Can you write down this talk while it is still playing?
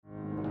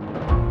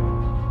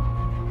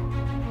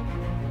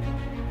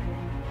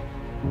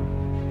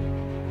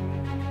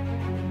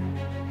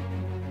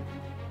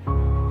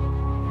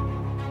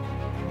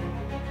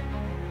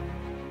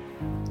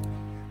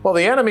Well,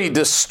 the enemy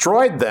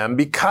destroyed them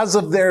because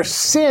of their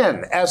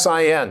sin,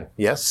 S-I-N.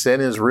 Yes,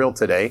 sin is real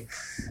today,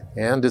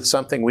 and it's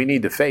something we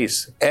need to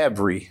face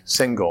every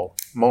single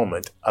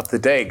moment of the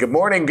day. Good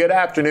morning, good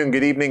afternoon,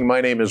 good evening. My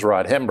name is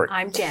Rod Hembrick.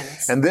 I'm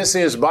Janice. And this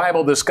is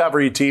Bible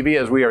Discovery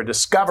TV. As we are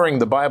discovering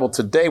the Bible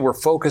today, we're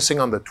focusing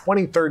on the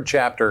 23rd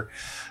chapter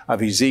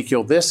of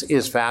Ezekiel. This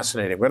is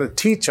fascinating. We're going to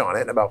teach on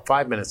it in about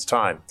 5 minutes'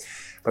 time.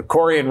 But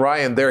Corey and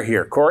Ryan, they're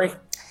here. Corey?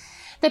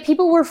 The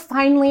people were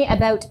finally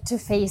about to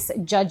face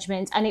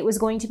judgment, and it was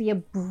going to be a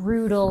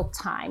brutal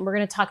time. We're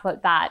going to talk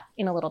about that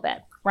in a little bit.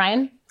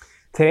 Ryan?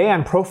 Today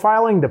I'm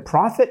profiling the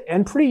prophet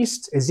and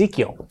priest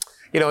Ezekiel.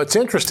 You know, it's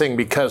interesting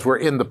because we're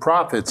in the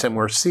prophets and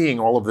we're seeing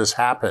all of this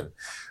happen.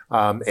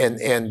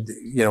 And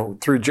you know,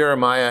 through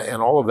Jeremiah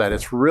and all of that,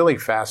 it's really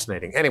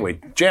fascinating.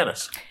 Anyway,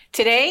 Janice.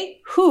 Today,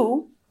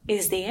 who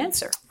is the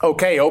answer?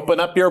 Okay, open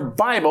up your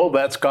Bible.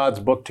 That's God's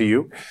book to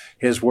you,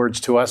 His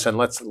words to us. And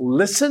let's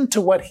listen to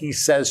what He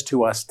says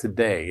to us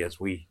today as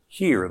we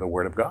hear the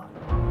Word of God.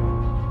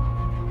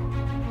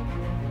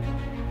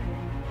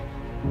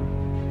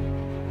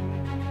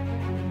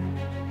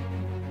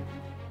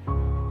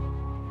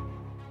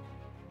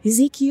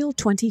 Ezekiel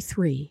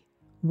 23,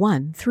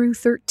 1 through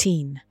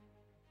 13.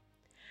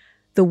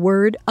 The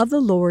word of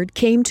the Lord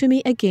came to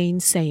me again,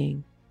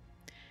 saying,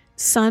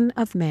 Son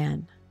of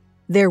man,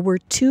 there were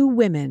 2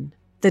 women,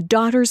 the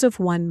daughters of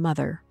one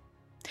mother.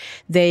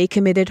 They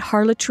committed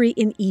harlotry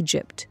in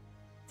Egypt.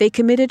 They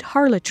committed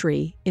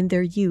harlotry in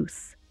their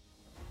youth.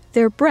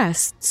 Their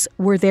breasts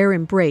were there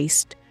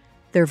embraced,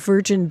 their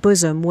virgin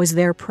bosom was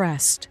there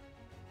pressed.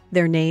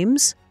 Their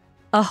names,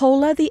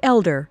 Aholah the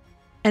elder,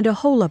 and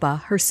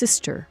Aholibah her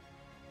sister.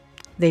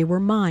 They were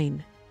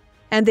mine,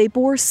 and they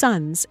bore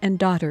sons and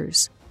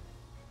daughters.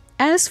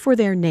 As for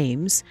their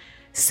names,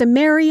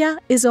 Samaria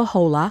is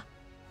Aholah,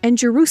 and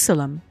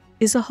Jerusalem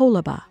is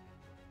Aholibah.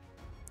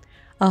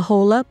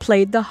 Aholah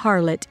played the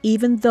harlot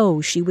even though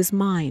she was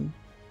mine,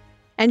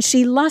 and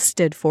she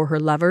lusted for her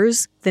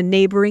lovers, the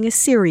neighboring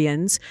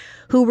Assyrians,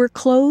 who were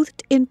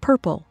clothed in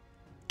purple,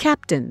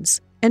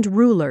 captains and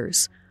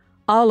rulers,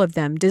 all of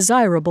them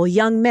desirable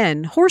young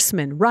men,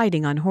 horsemen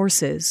riding on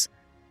horses.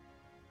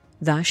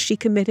 Thus she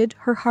committed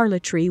her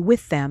harlotry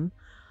with them,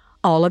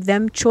 all of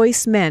them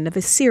choice men of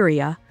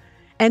Assyria,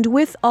 and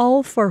with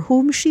all for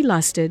whom she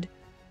lusted,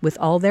 with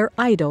all their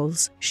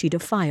idols she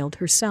defiled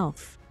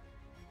herself.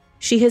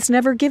 She has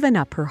never given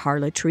up her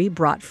harlotry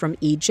brought from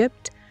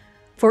Egypt,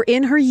 for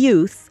in her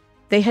youth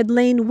they had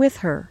lain with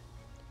her,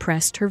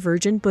 pressed her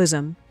virgin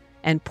bosom,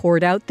 and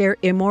poured out their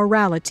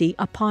immorality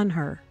upon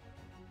her.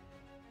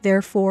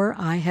 Therefore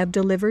I have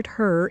delivered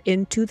her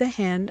into the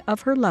hand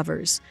of her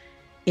lovers,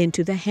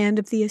 into the hand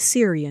of the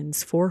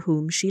Assyrians for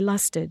whom she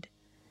lusted.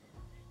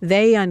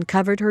 They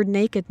uncovered her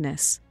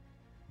nakedness,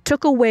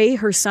 took away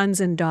her sons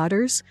and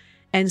daughters,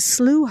 and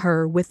slew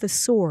her with the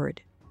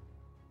sword.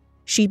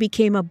 She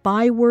became a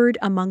byword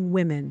among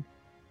women,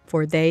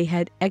 for they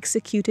had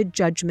executed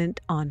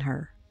judgment on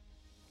her.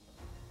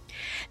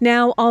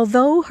 Now,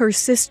 although her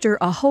sister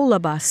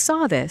Aholibah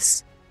saw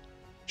this,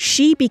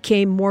 she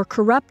became more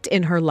corrupt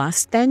in her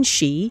lust than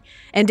she,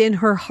 and in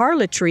her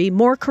harlotry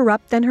more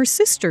corrupt than her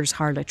sister's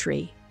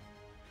harlotry.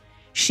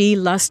 She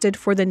lusted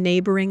for the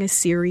neighboring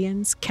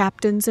Assyrians,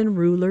 captains and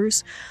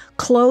rulers,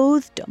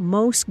 clothed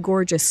most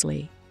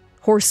gorgeously,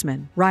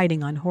 horsemen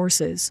riding on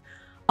horses,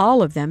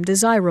 all of them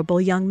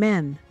desirable young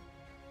men.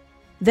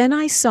 Then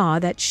I saw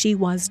that she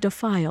was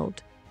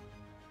defiled.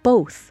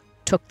 Both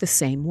took the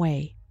same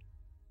way.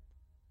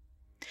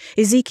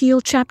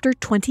 Ezekiel chapter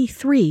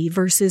 23,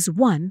 verses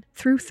 1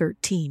 through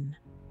 13.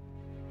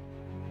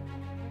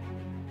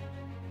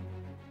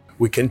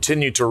 We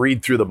continue to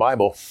read through the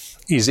Bible.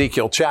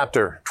 Ezekiel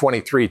chapter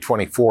 23,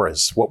 24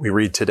 is what we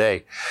read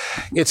today.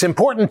 It's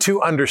important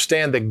to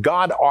understand that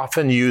God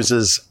often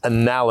uses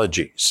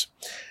analogies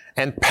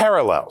and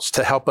parallels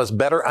to help us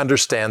better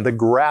understand the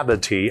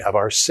gravity of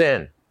our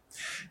sin.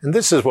 And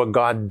this is what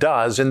God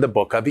does in the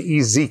book of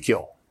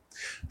Ezekiel.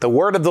 The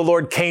word of the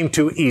Lord came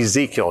to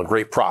Ezekiel, a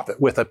great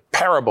prophet, with a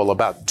parable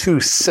about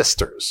 2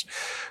 sisters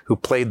who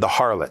played the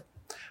harlot,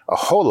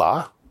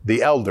 Aholah,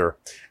 the elder,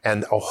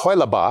 and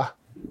Aholibah,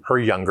 her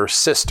younger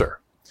sister.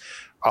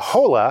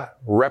 Aholah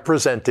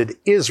represented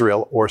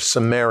Israel or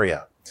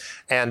Samaria,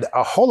 and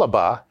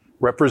Aholibah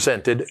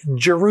represented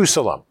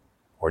Jerusalem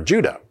or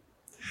Judah.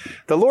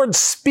 The Lord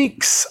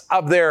speaks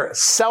of their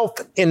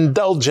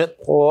self-indulgent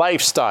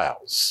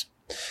lifestyles.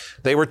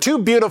 They were 2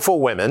 beautiful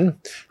women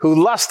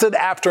who lusted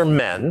after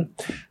men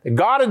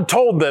God had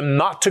told them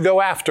not to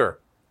go after.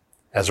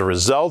 As a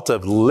result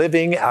of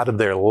living out of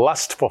their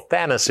lustful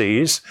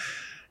fantasies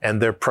and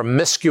their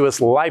promiscuous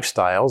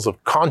lifestyles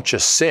of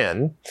conscious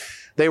sin,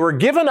 they were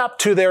given up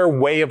to their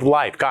way of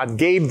life. God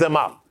gave them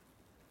up.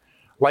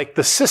 Like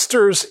the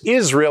sisters,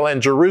 Israel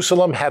and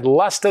Jerusalem had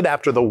lusted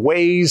after the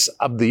ways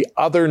of the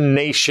other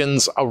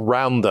nations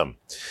around them,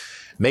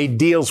 made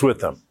deals with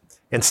them,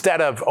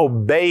 instead of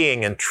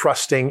obeying and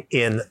trusting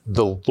in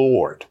the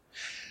Lord.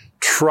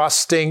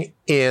 Trusting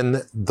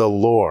in the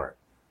Lord.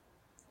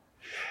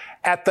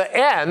 At the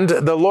end,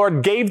 the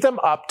Lord gave them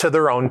up to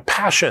their own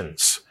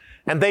passions.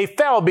 And they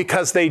fell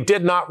because they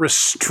did not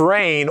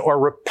restrain or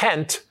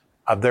repent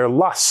of their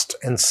lust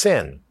and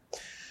sin.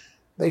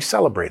 They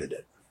celebrated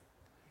it.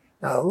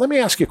 Now, let me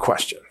ask you a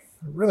question,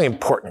 a really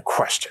important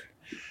question.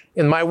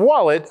 In my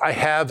wallet, I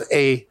have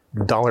a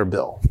dollar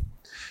bill.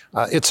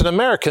 It's an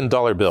American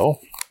dollar bill,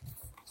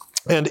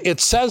 and it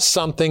says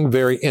something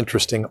very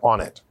interesting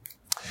on it.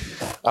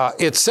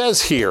 It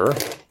says here,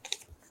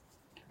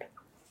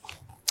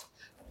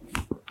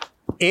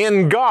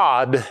 "In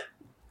God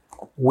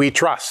we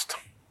trust."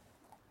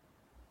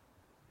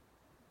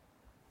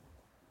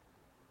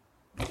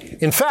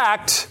 In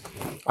fact,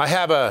 I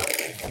have a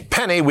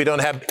penny. We don't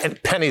have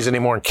pennies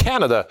anymore in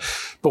Canada,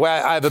 but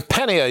I have a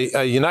penny,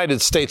 a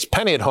United States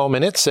penny at home,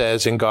 and it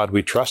says, "In God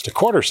we trust." A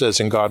quarter says,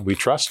 "In God we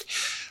trust."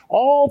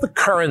 All the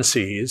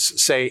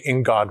currencies say,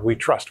 "In God we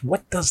trust."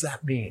 What does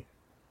that mean?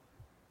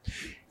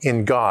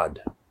 In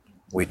God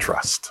we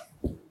trust.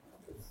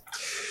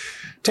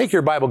 Take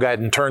your Bible guide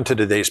and turn to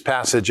today's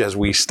passage as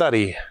we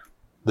study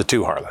the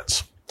two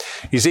harlots.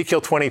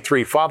 Ezekiel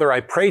 23. Father, I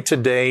pray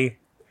today,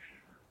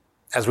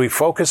 as we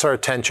focus our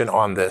attention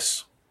on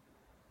this,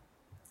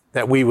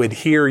 that we would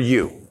hear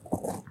you.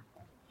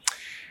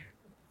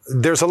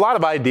 There's a lot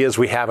of ideas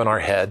we have in our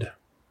head.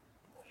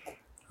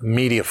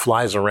 Media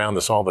flies around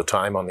us all the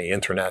time on the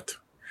internet.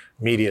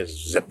 Media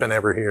is zipping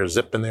over here,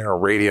 zipping there,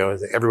 radio.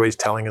 Everybody's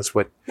telling us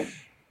what.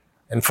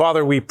 And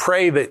Father, we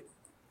pray that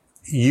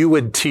you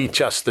would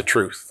teach us the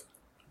truth.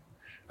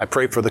 I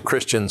pray for the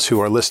Christians who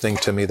are listening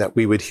to me that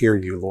we would hear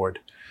you, Lord,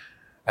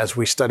 as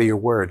we study your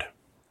word.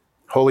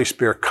 Holy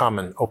Spirit, come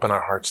and open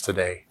our hearts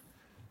today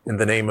in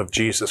the name of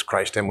Jesus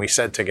Christ. And we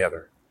said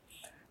together,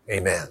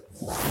 amen.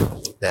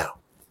 Now,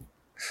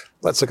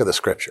 let's look at the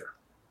scripture.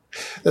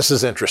 This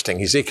is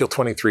interesting. Ezekiel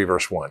 23,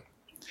 verse 1.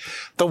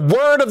 "The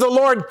word of the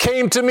Lord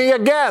came to me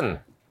again,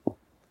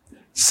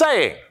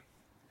 saying,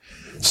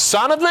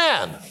 Son of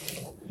man,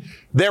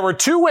 there were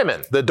two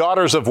women, the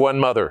daughters of one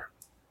mother,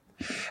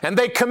 and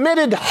they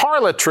committed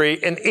harlotry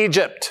in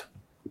Egypt.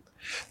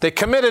 They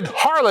committed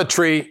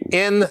harlotry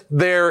in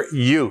their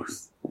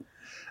youth.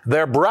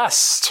 Their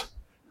breasts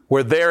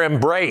were there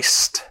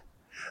embraced.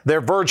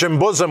 Their virgin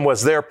bosom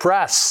was there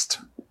pressed.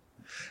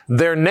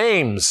 Their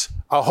names,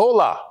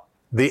 Aholah,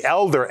 the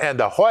elder, and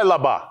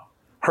Aholibah,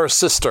 her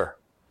sister.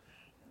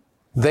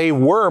 They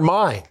were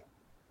mine,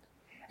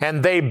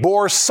 and they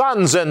bore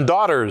sons and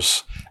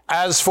daughters.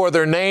 As for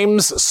their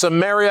names,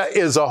 Samaria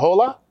is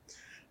Aholah,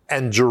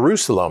 and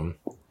Jerusalem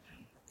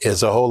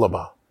is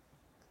Aholibah.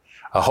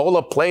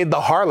 Aholah played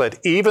the harlot,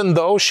 even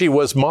though she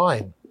was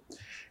mine.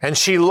 And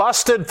she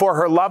lusted for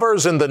her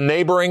lovers in the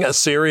neighboring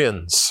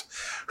Assyrians,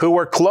 who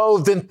were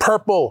clothed in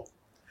purple,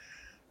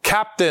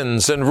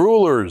 captains and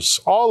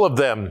rulers, all of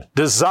them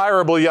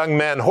desirable young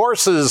men,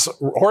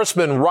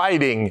 horsemen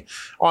riding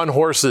on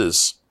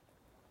horses.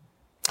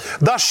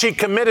 Thus she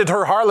committed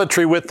her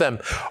harlotry with them,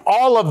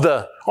 all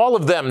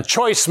of them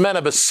choice men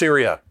of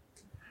Assyria,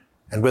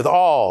 and with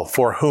all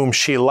for whom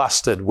she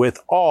lusted, with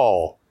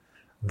all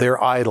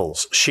their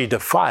idols, she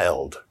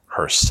defiled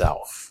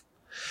herself.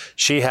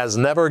 She has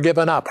never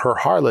given up her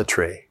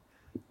harlotry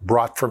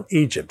brought from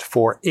Egypt,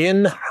 for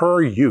in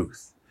her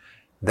youth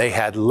they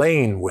had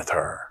lain with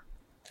her,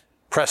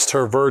 pressed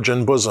her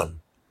virgin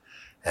bosom,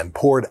 and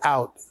poured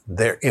out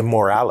their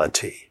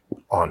immorality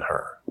on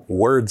her.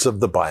 Words of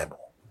the Bible.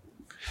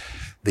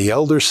 The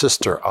elder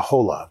sister,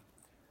 Aholah,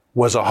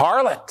 was a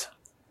harlot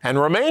and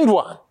remained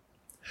one.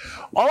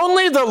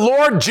 Only the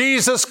Lord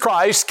Jesus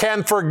Christ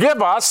can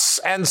forgive us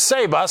and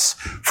save us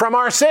from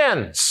our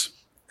sins.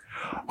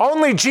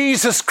 Only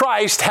Jesus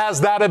Christ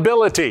has that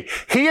ability.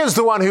 He is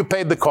the one who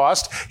paid the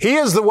cost. He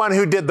is the one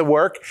who did the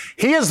work.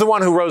 He is the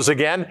one who rose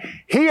again.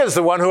 He is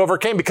the one who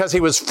overcame because he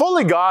was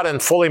fully God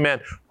and fully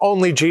man.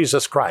 Only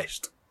Jesus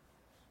Christ.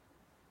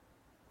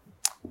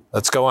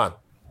 Let's go on.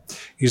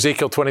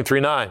 Ezekiel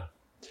 23:9.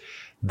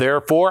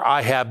 Therefore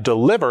I have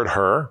delivered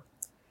her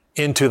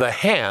into the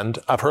hand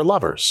of her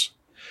lovers,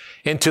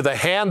 into the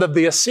hand of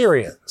the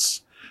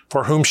Assyrians,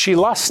 for whom she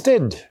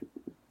lusted.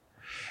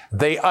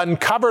 They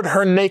uncovered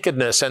her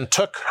nakedness and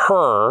took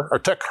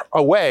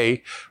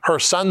away her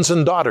sons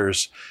and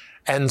daughters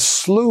and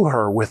slew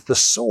her with the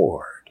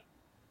sword.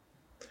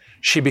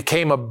 She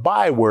became a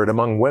byword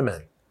among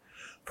women,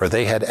 for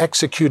they had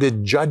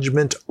executed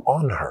judgment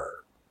on her.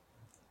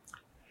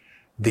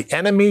 The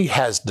enemy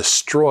has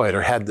destroyed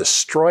or had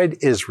destroyed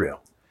Israel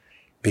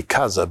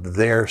because of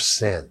their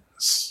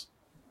sins.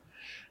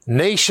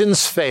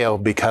 Nations fail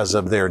because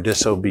of their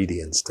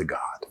disobedience to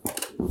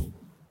God.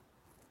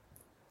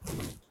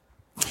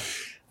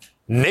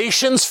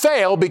 Nations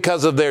fail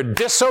because of their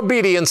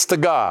disobedience to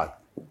God.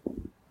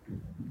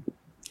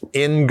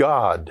 In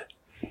God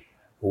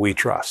we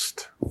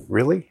trust.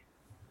 Really?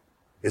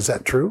 Is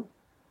that true?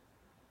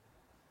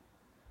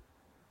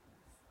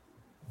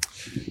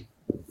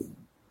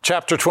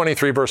 Chapter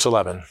 23, verse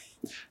 11.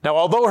 Now,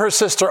 although her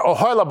sister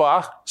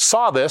Aholibah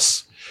saw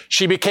this,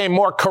 she became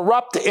more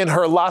corrupt in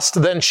her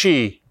lust than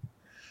she,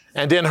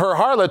 and in her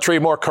harlotry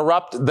more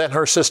corrupt than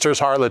her sister's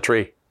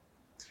harlotry.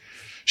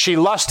 She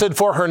lusted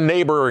for her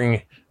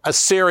neighboring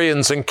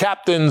Assyrians and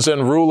captains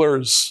and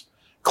rulers,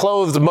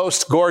 clothed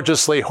most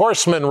gorgeously,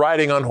 horsemen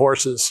riding on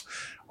horses,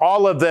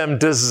 all of them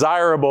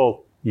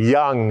desirable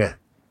young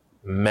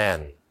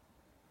men.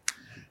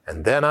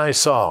 And then I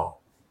saw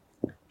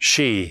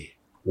she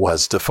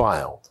was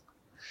defiled.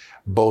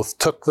 Both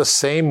took the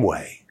same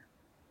way.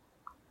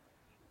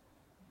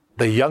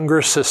 The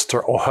younger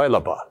sister,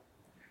 Oholibah,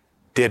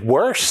 did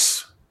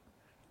worse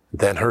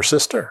than her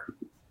sister.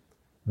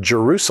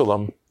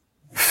 Jerusalem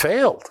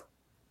failed.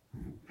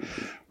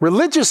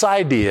 Religious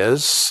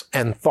ideas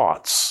and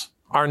thoughts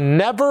are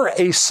never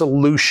a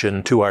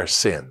solution to our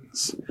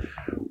sins.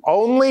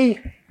 Only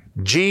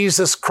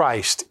Jesus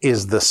Christ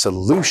is the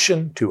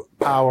solution to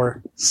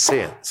our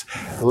sins.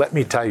 Let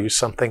me tell you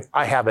something.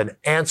 I have an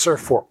answer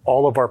for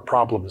all of our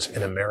problems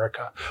in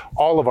America,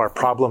 all of our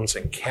problems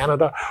in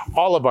Canada,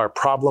 all of our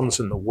problems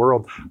in the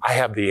world. I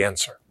have the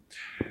answer.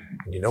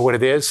 And you know what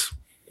it is?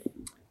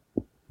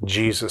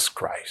 Jesus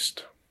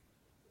Christ.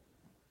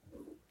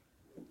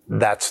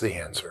 That's the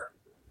answer.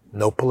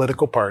 No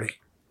political party.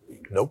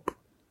 Nope.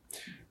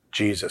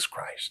 Jesus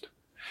Christ.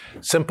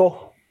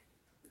 Simple.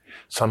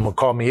 Some will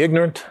call me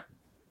ignorant,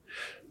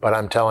 but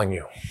I'm telling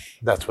you,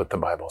 that's what the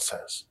Bible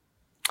says.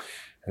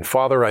 And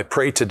Father, I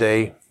pray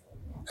today,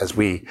 as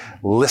we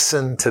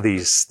listen to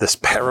this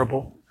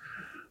parable,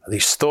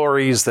 these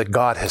stories that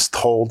God has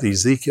told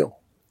Ezekiel,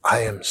 I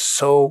am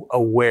so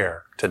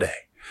aware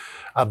today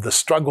of the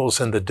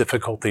struggles and the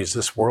difficulties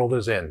this world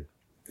is in.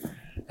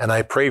 And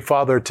I pray,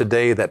 Father,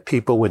 today that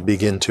people would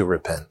begin to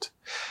repent.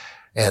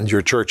 And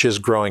your church is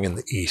growing in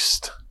the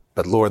East,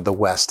 but Lord, the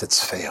West,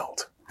 it's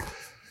failed.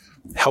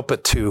 Help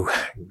it to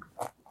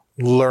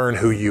learn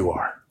who you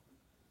are.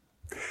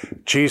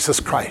 Jesus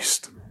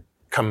Christ,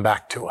 come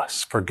back to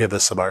us. Forgive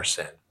us of our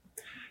sin.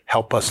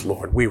 Help us,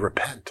 Lord. We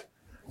repent.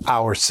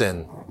 Our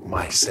sin,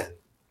 my sin.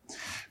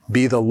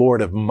 Be the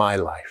Lord of my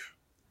life.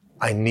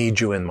 I need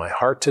you in my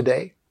heart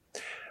today.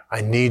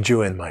 I need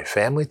you in my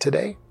family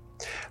today.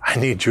 I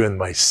need you in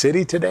my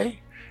city today.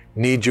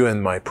 Need you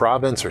in my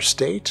province or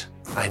state.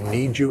 I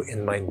need you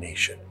in my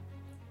nation.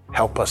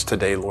 Help us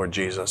today, Lord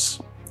Jesus.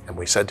 And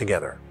we said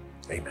together,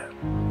 amen.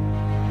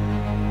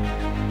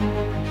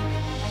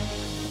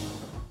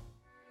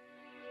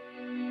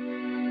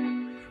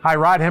 Hi,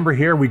 Rod Hember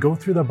here. We go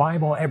through the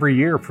Bible every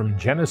year from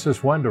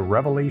Genesis 1 to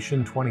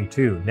Revelation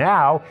 22.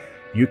 Now,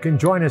 you can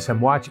join us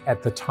and watch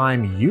at the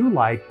time you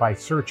like by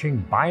searching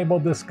Bible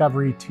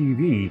Discovery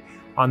TV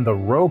on the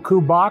Roku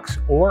box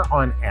or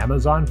on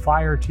Amazon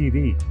Fire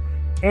TV.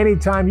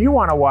 Anytime you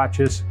want to watch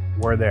us,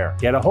 we're there.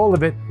 Get a hold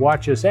of it.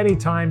 Watch us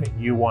anytime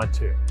you want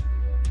to.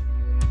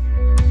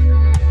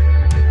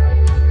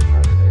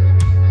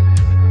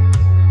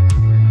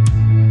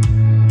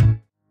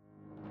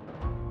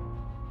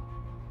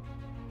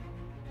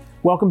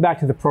 Welcome back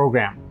to the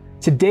program.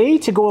 Today,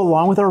 to go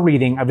along with our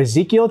reading of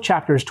Ezekiel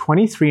chapters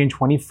 23 and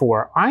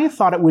 24, I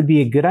thought it would be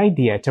a good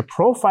idea to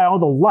profile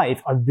the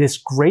life of this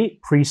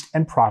great priest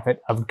and prophet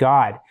of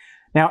God.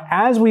 Now,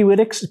 as we would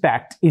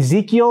expect,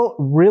 Ezekiel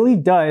really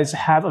does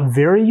have a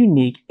very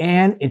unique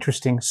and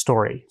interesting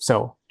story.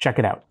 So, check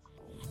it out.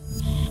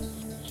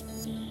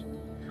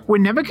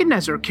 When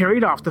Nebuchadnezzar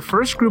carried off the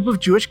first group of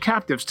Jewish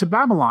captives to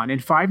Babylon in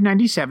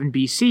 597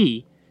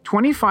 BC,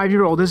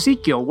 25-year-old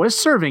Ezekiel was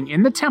serving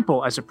in the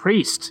temple as a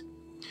priest.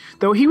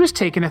 Though he was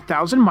taken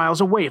 1,000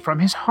 miles away from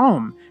his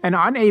home and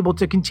unable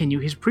to continue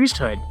his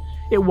priesthood,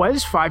 it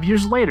was 5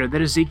 years later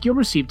that Ezekiel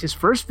received his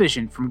first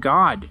vision from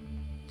God.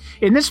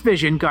 In this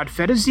vision, God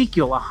fed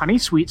Ezekiel a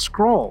honey-sweet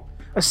scroll,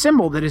 a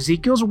symbol that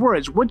Ezekiel's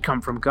words would come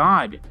from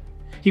God.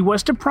 He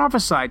was to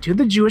prophesy to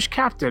the Jewish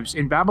captives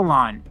in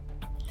Babylon.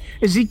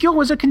 Ezekiel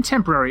was a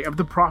contemporary of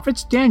the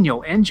prophets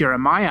Daniel and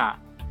Jeremiah.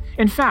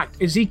 In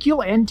fact,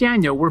 Ezekiel and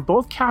Daniel were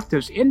both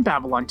captives in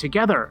Babylon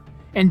together,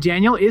 and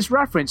Daniel is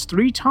referenced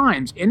 3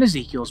 times in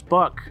Ezekiel's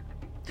book.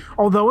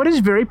 Although it is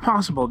very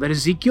possible that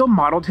Ezekiel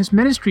modeled his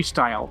ministry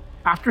style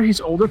after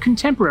his older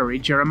contemporary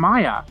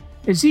Jeremiah,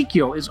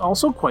 Ezekiel is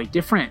also quite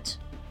different.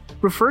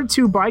 Referred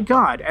to by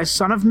God as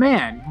Son of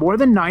Man more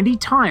than 90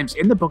 times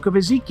in the book of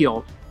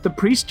Ezekiel, the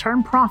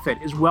priest-turned-prophet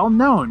is well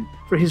known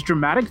for his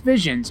dramatic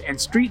visions and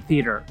street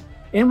theater,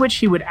 in which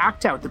he would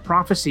act out the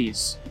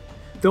prophecies.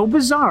 Though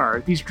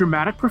bizarre, these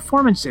dramatic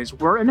performances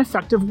were an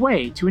effective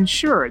way to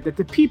ensure that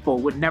the people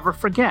would never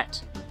forget,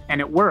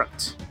 and it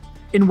worked.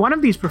 In one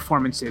of these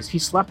performances, he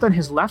slept on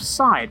his left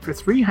side for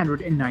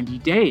 390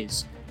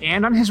 days,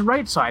 and on his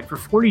right side for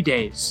 40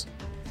 days.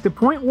 The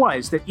point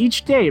was that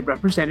each day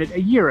represented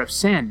a year of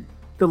sin,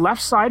 the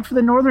left side for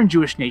the northern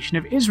Jewish nation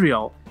of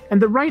Israel,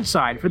 and the right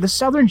side for the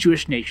southern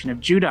Jewish nation of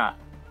Judah.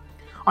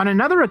 On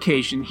another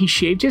occasion, he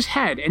shaved his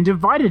head and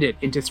divided it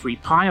into 3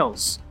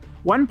 piles.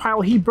 One pile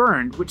he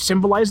burned, which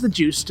symbolized the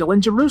Jews still in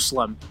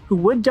Jerusalem, who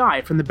would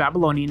die from the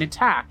Babylonian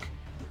attack.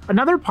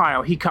 Another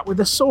pile he cut with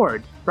a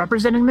sword,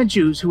 representing the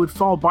Jews who would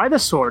fall by the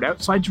sword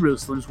outside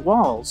Jerusalem's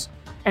walls.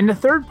 And the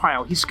third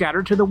pile he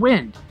scattered to the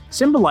wind,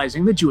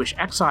 symbolizing the Jewish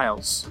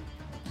exiles.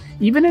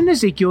 Even in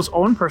Ezekiel's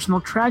own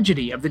personal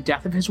tragedy of the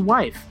death of his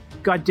wife,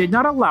 God did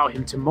not allow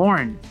him to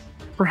mourn.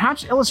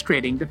 perhaps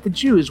illustrating that the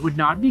Jews would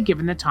not be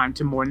given the time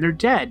to mourn their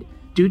dead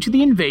due to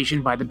the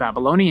invasion by the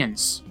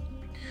Babylonians.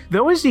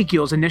 Though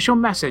Ezekiel's initial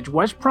message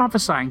was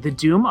prophesying the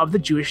doom of the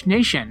Jewish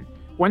nation,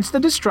 once the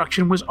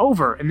destruction was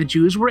over and the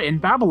Jews were in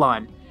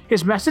Babylon,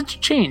 his message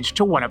changed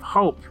to one of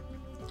hope.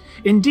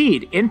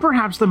 Indeed, in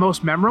perhaps the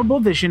most memorable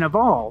vision of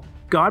all,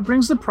 God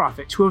brings the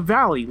prophet to a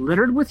valley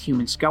littered with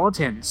human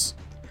skeletons.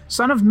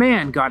 "Son of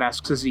man," God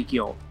asks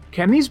Ezekiel,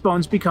 "can these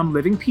bones become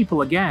living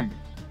people again?"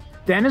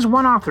 Then, as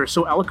one author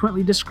so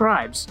eloquently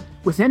describes,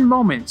 within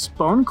moments,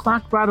 bone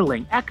clack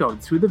rattling echoed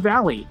through the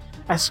valley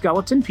as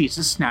skeleton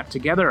pieces snapped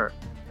together.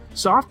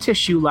 Soft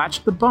tissue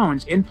latched the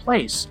bones in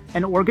place,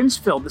 and organs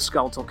filled the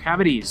skeletal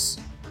cavities.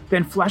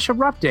 Then flesh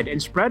erupted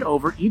and spread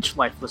over each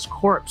lifeless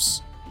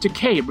corpse.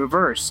 Decay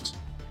reversed.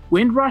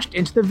 Wind rushed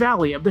into the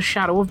valley of the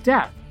shadow of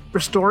death,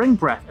 restoring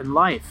breath and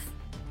life.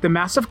 The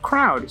massive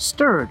crowd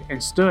stirred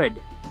and stood.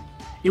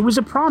 It was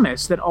a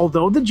promise that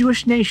although the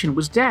Jewish nation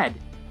was dead,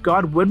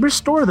 God would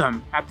restore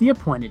them at the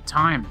appointed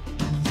time.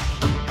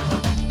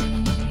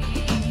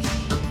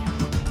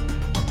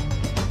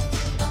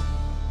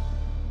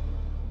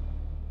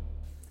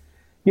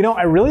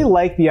 I really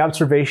like the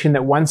observation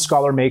that one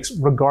scholar makes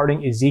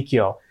regarding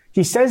Ezekiel.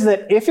 He says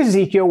that if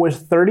Ezekiel was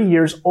 30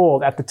 years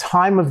old at the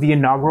time of the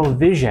inaugural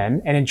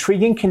vision, an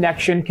intriguing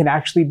connection can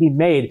actually be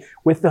made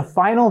with the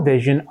final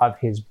vision of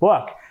his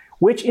book,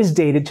 which is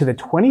dated to the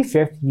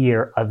 25th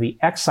year of the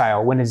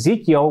exile, when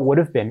Ezekiel would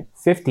have been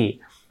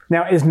 50.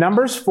 Now, as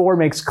Numbers 4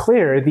 makes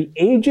clear, the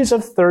ages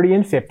of 30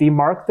 and 50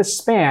 mark the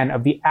span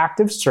of the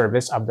active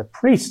service of the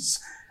priests.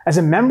 As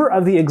a member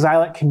of the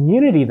exilic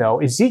community,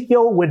 though,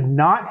 Ezekiel would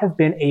not have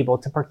been able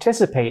to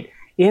participate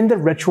in the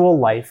ritual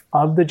life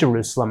of the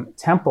Jerusalem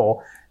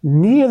temple.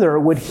 Neither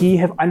would he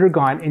have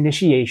undergone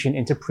initiation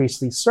into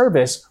priestly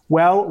service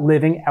while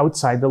living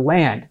outside the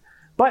land.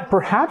 But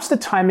perhaps the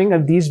timing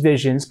of these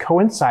visions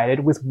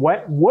coincided with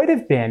what would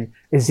have been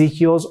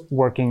Ezekiel's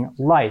working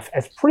life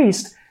as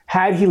priest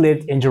had he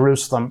lived in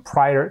Jerusalem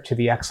prior to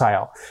the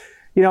exile.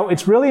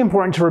 It's really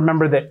important to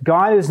remember that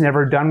God is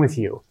never done with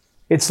you.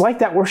 It's like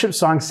that worship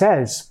song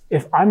says,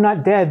 if I'm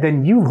not dead,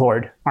 then you,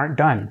 Lord, aren't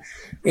done.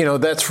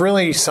 That's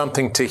really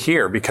something to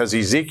hear, because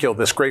Ezekiel,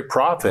 this great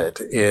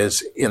prophet,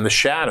 is in the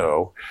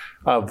shadow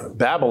of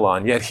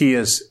Babylon, yet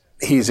he's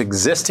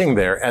existing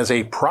there as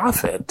a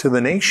prophet to the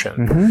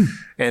nation. Mm-hmm.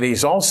 And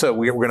he's also,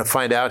 we're going to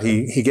find out,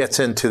 he gets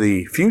into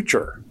the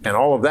future and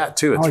all of that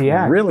too. It's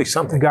really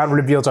something. God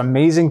reveals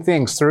amazing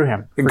things through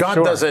him. God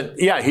doesn't,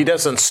 he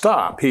doesn't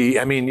stop.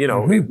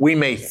 We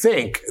may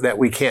think that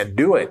we can't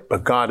do it,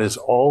 but God is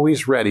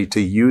always ready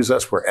to use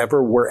us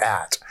wherever we're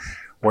at,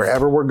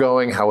 wherever we're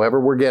going, however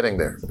we're getting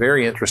there.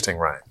 Very interesting,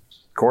 Ryan.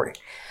 Corey.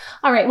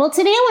 All right, well,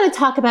 today I want to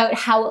talk about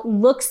how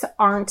looks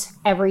aren't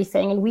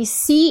everything. And we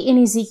see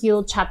in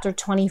Ezekiel chapter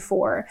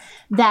 24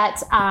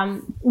 that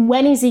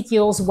when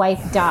Ezekiel's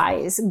wife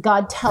dies,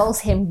 God tells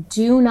him,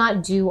 do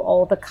not do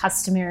all the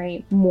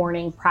customary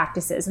mourning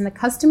practices. And the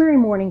customary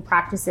mourning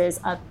practices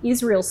of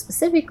Israel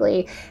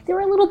specifically, they were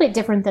a little bit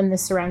different than the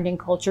surrounding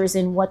cultures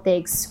in what they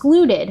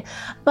excluded.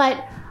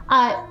 But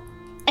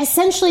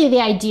essentially,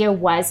 the idea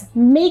was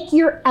make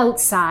your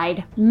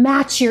outside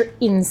match your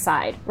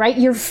inside, right?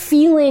 You're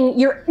feeling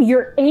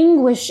your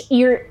anguish,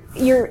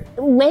 you're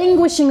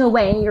languishing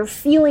away and you're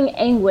feeling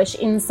anguish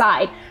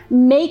inside.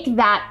 Make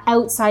that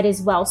outside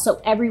as well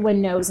so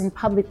everyone knows and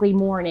publicly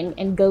mourn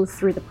and go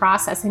through the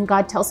process. And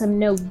God tells him,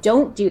 no,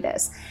 don't do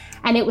this.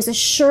 And it was a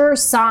sure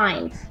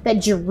sign that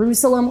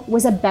Jerusalem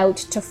was about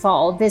to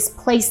fall. This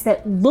place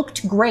that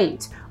looked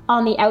great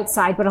on the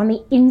outside, but on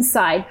the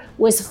inside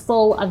was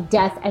full of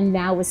death and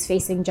now was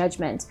facing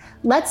judgment.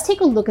 Let's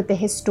take a look at the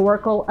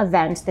historical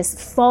event,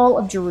 this fall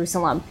of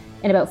Jerusalem,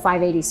 in about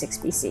 586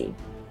 BC.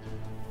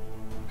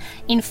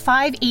 In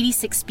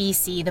 586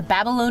 BC, the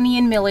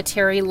Babylonian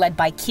military led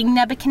by King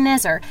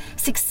Nebuchadnezzar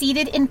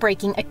succeeded in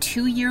breaking a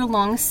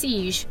 2-year-long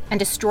siege and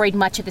destroyed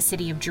much of the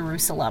city of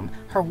Jerusalem,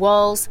 her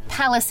walls,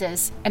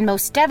 palaces, and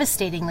most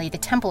devastatingly, the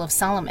Temple of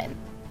Solomon.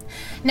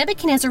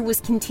 Nebuchadnezzar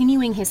was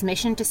continuing his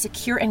mission to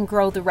secure and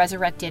grow the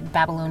resurrected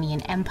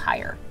Babylonian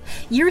Empire.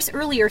 Years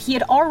earlier, he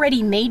had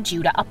already made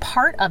Judah a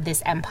part of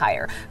this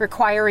empire,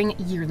 requiring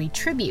yearly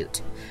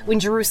tribute. When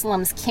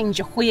Jerusalem's king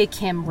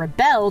Jehoiakim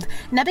rebelled,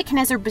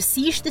 Nebuchadnezzar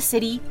besieged the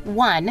city,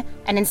 won,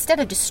 and instead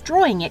of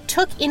destroying it,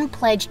 took in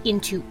pledge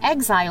into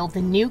exile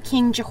the new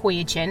king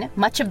Jehoiachin,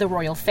 much of the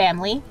royal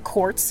family,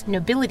 courts,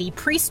 nobility,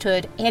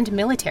 priesthood, and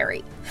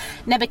military.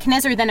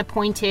 Nebuchadnezzar then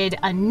appointed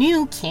a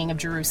new king of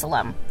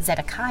Jerusalem,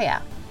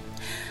 Zedekiah.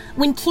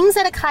 When King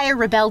Zedekiah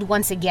rebelled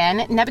once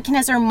again,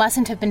 Nebuchadnezzar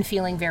mustn't have been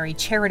feeling very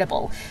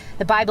charitable.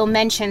 The Bible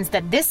mentions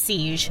that this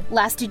siege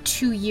lasted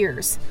 2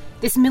 years.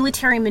 This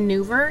military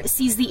maneuver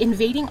sees the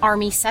invading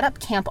army set up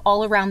camp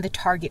all around the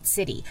target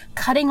city,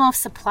 cutting off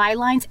supply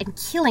lines and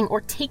killing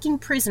or taking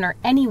prisoner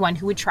anyone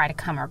who would try to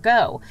come or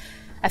go.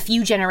 A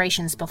few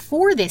generations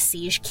before this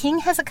siege, King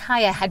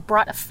Hezekiah had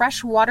brought a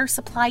fresh water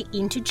supply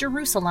into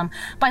Jerusalem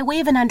by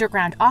way of an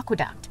underground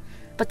aqueduct.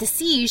 But the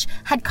siege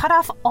had cut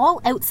off all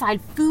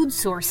outside food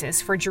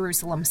sources for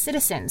Jerusalem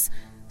citizens.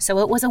 So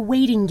it was a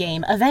waiting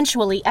game.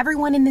 Eventually,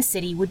 everyone in the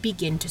city would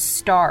begin to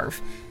starve.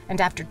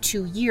 And after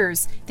 2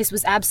 years, this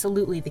was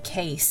absolutely the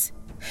case.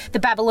 The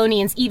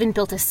Babylonians even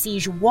built a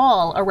siege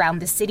wall around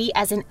the city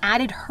as an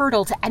added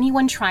hurdle to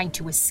anyone trying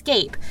to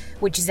escape,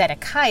 which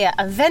Zedekiah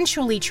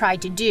eventually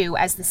tried to do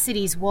as the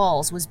city's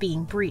walls was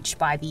being breached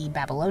by the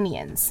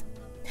Babylonians.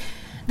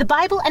 The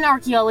Bible and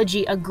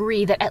archaeology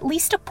agree that at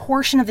least a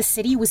portion of the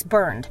city was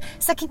burned.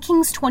 2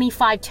 Kings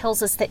 25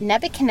 tells us that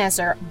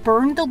Nebuchadnezzar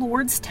burned the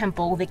Lord's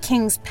temple, the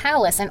king's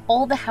palace, and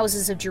all the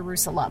houses of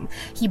Jerusalem.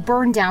 He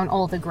burned down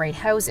all the great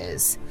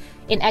houses.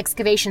 In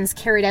excavations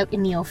carried out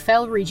in the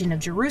Ophel region of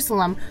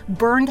Jerusalem,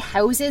 burned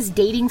houses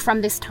dating from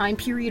this time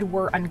period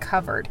were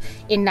uncovered.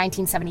 In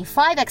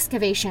 1975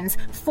 excavations,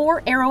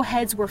 4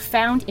 arrowheads were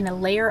found in a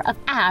layer of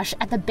ash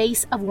at the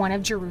base of one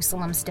of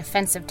Jerusalem's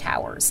defensive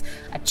towers,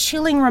 a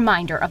chilling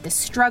reminder of the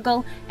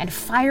struggle and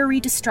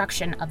fiery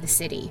destruction of the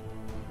city.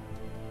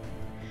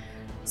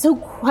 So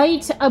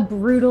quite a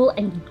brutal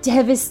and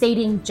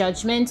devastating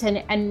judgment.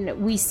 And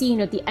we see,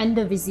 at the end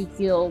of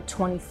Ezekiel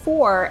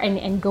 24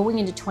 and going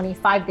into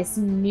 25, this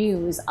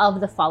news of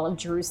the fall of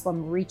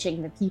Jerusalem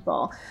reaching the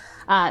people.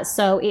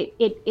 So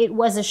it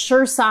was a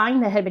sure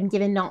sign that had been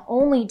given not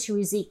only to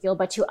Ezekiel,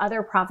 but to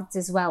other prophets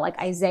as well, like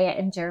Isaiah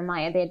and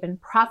Jeremiah. They had been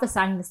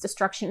prophesying this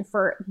destruction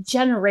for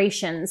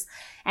generations,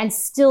 and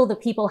still the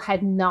people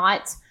had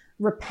not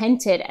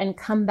repented and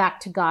come back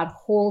to God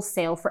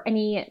wholesale for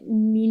any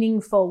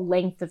meaningful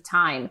length of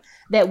time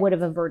that would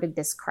have averted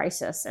this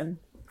crisis. And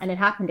it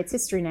happened. It's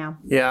history now.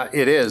 Yeah,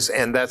 it is.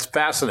 And that's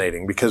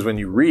fascinating because when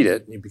you read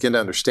it, you begin to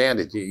understand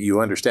it.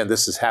 You understand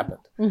this has happened.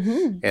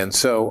 Mm-hmm. And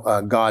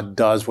so God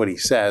does what he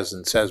says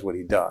and says what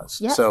he does.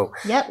 Yep. So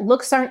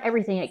looks aren't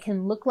everything. It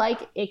can look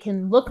like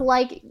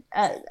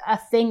a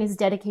thing is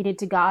dedicated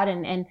to God.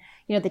 And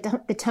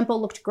the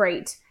temple looked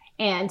great.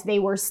 And they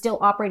were still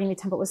operating, the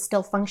temple was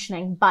still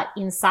functioning, but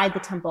inside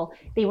the temple,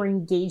 they were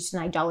engaged in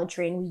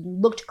idolatry. And we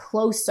looked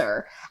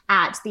closer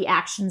at the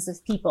actions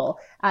of people.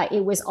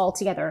 It was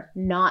altogether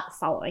not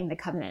following the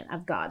covenant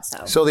of God.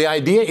 So the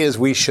idea is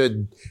we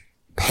should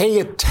pay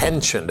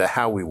attention to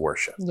how we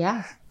worship.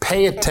 Yeah.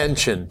 Pay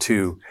attention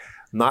to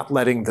not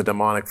letting the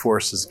demonic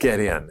forces get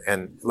in.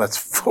 And let's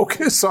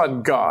focus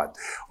on God,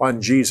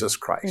 on Jesus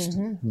Christ.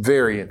 Mm-hmm.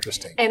 Very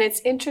interesting. And it's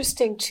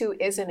interesting too,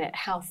 isn't it,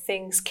 how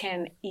things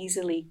can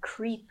easily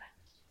creep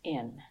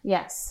in.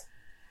 Yes.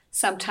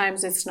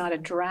 Sometimes it's not a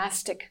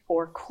drastic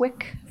or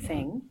quick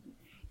thing.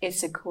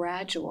 It's a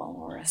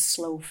gradual or a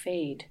slow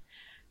fade.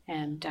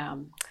 And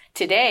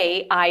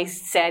today I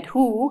said,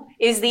 who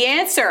is the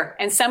answer?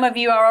 And some of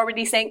you are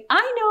already saying,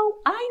 I know,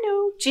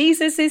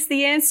 Jesus is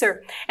the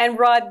answer. And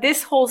Rod,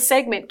 this whole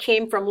segment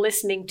came from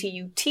listening to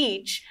you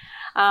teach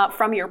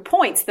from your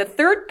points. The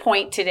third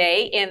point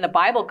today in the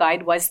Bible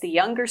guide was the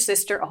younger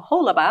sister,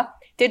 Aholibah,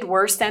 did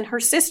worse than her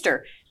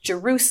sister.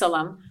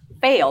 Jerusalem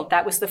failed.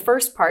 That was the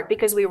first part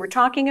because we were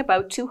talking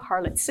about 2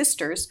 harlot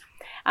sisters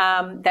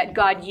that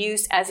God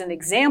used as an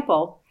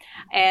example.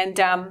 And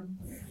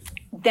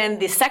then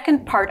the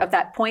second part of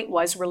that point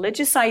was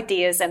religious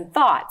ideas and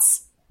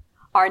thoughts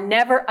are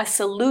never a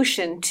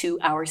solution to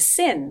our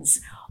sins.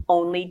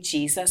 Only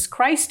Jesus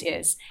Christ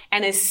is.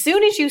 And as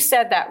soon as you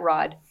said that,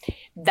 Rod,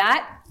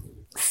 that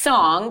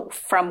song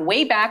from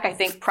way back, I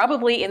think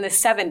probably in the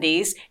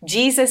 70s,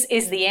 Jesus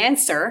is the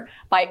Answer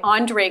by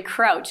Andre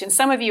Crouch. And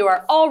some of you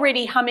are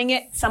already humming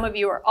it. Some of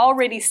you are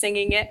already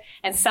singing it.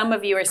 And some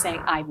of you are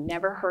saying, I've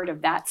never heard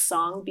of that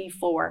song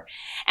before.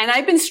 And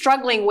I've been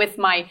struggling with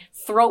my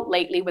throat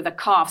lately with a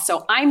cough.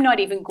 So I'm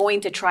not even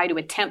going to try to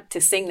attempt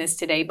to sing this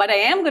today, but I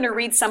am going to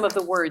read some of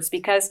the words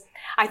because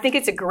I think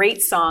it's a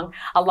great song.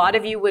 A lot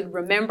of you would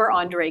remember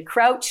Andre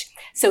Crouch.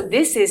 So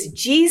this is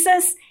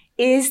Jesus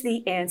is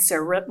the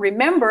Answer.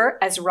 Remember,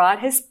 as Rod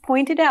has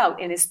pointed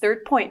out in his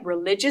third point,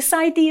 religious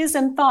ideas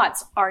and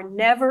thoughts are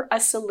never a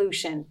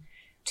solution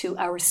to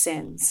our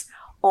sins.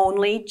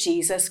 Only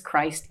Jesus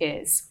Christ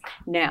is.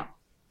 Now,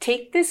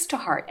 take this to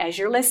heart as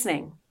you're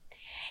listening.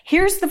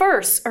 Here's the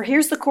verse, or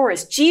here's the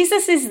chorus.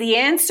 Jesus is the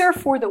answer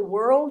for the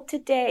world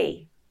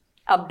today.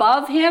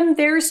 Above him,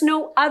 there's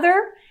no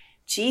other.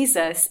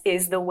 Jesus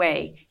is the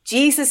way.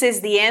 Jesus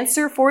is the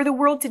answer for the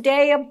world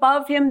today.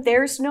 Above him,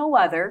 there's no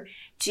other.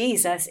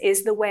 Jesus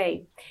is the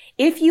way.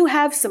 If you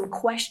have some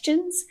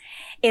questions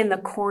in the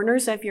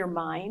corners of your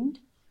mind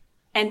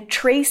and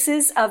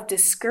traces of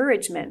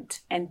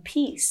discouragement and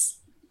peace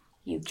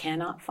you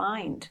cannot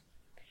find,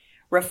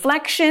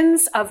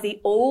 reflections of the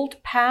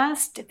old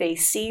past, they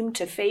seem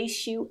to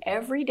face you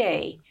every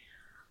day.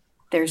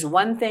 There's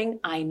one thing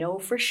I know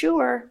for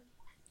sure,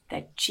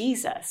 that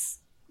Jesus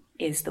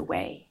is the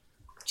way.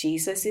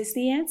 Jesus is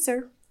the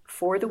answer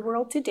for the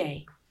world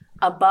today.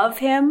 Above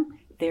him,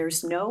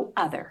 there's no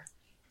other.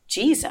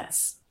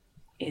 Jesus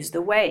is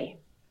the way.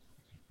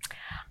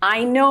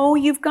 I know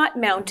you've got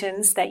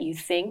mountains that you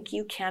think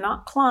you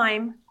cannot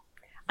climb.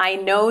 I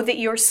know that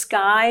your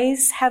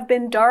skies have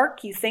been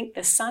dark. You think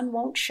the sun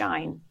won't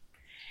shine.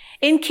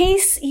 In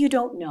case you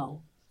don't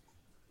know,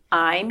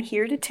 I'm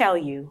here to tell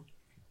you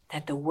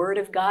that the Word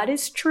of God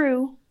is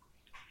true,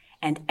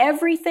 and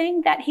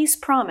everything that He's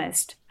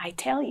promised I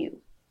tell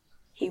you,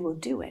 he will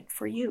do it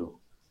for you.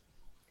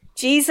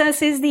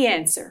 Jesus is the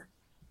answer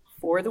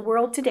for the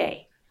world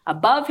today.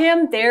 Above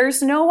him,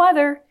 there's no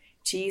other.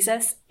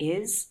 Jesus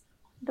is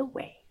the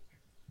way.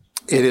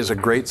 It is a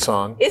great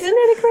song. Isn't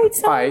it a great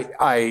song?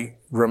 I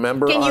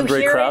remember Can you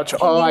Andre hear Crouch. it?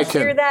 Can you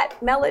hear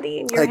that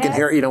melody in your head? I can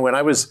hear it. You know, when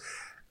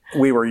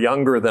we were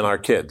younger than our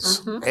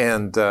kids.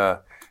 And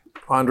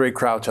Andre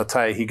Crouch, I'll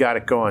tell you, he got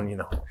it going, you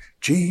know.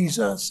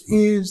 Jesus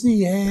is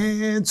the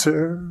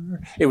answer.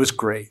 It was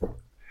great.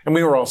 And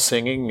we were all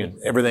singing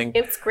and everything.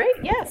 It was great,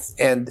 yes.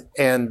 And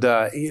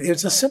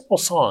it's a simple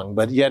song,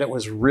 but yet it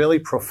was really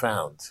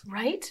profound.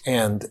 Right.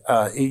 And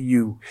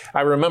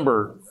I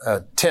remember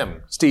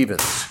Tim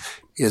Stevens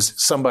is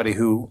somebody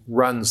who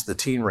runs the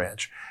Teen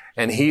Ranch.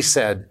 And he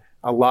said,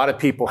 a lot of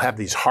people have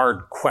these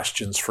hard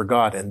questions for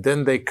God, and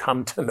then they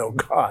come to know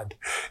God.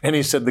 And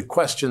he said the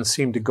questions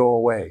seem to go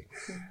away.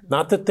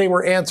 Not that they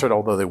were answered,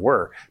 although they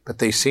were, but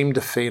they seem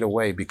to fade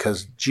away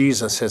because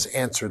Jesus has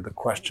answered the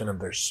question of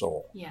their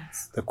soul.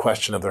 Yes. The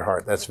question of their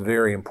heart. That's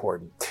very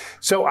important.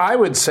 So I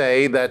would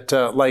say that,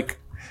 like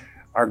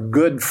our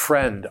good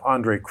friend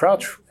Andre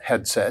Crouch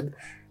had said,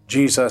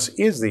 Jesus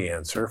is the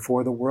answer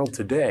for the world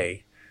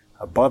today.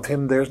 Above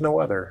him, there's no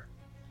other,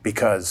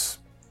 because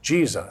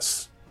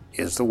Jesus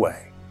is the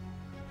way.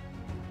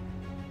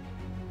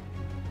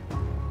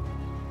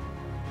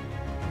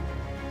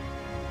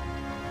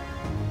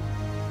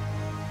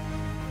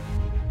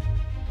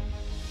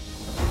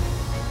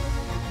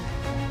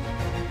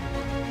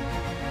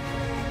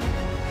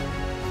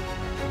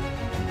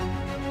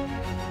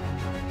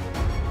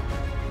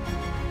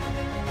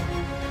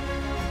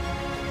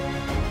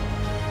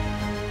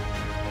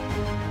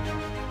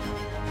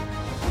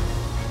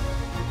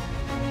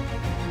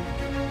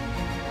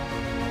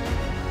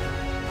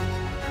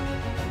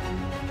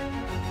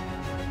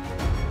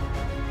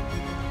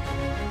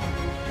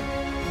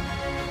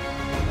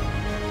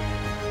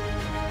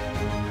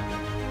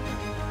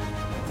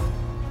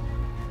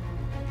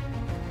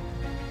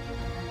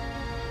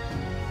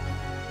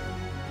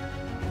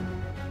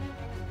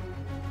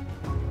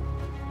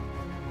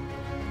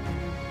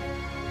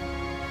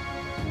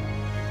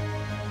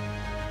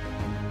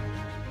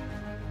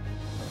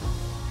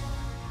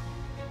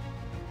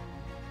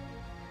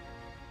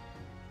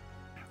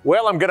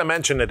 Well, I'm going to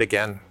mention it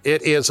again.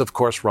 It is, of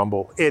course,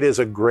 Rumble. It is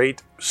a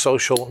great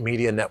social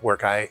media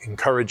network. I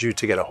encourage you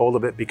to get a hold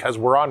of it because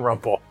we're on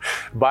Rumble.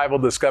 Bible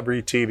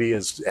Discovery TV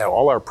is,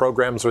 all our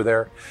programs are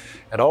there.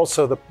 And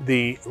also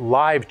the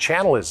live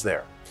channel is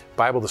there.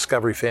 Bible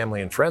Discovery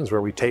Family and Friends,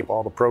 where we tape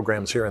all the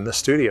programs here in this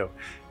studio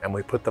and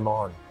we put them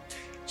on.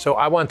 So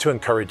I want to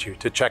encourage you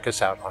to check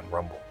us out on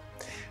Rumble.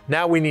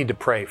 Now we need to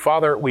pray.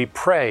 Father, we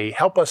pray,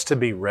 help us to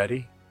be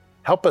ready,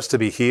 help us to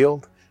be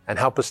healed, and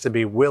help us to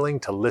be willing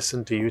to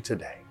listen to you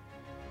today.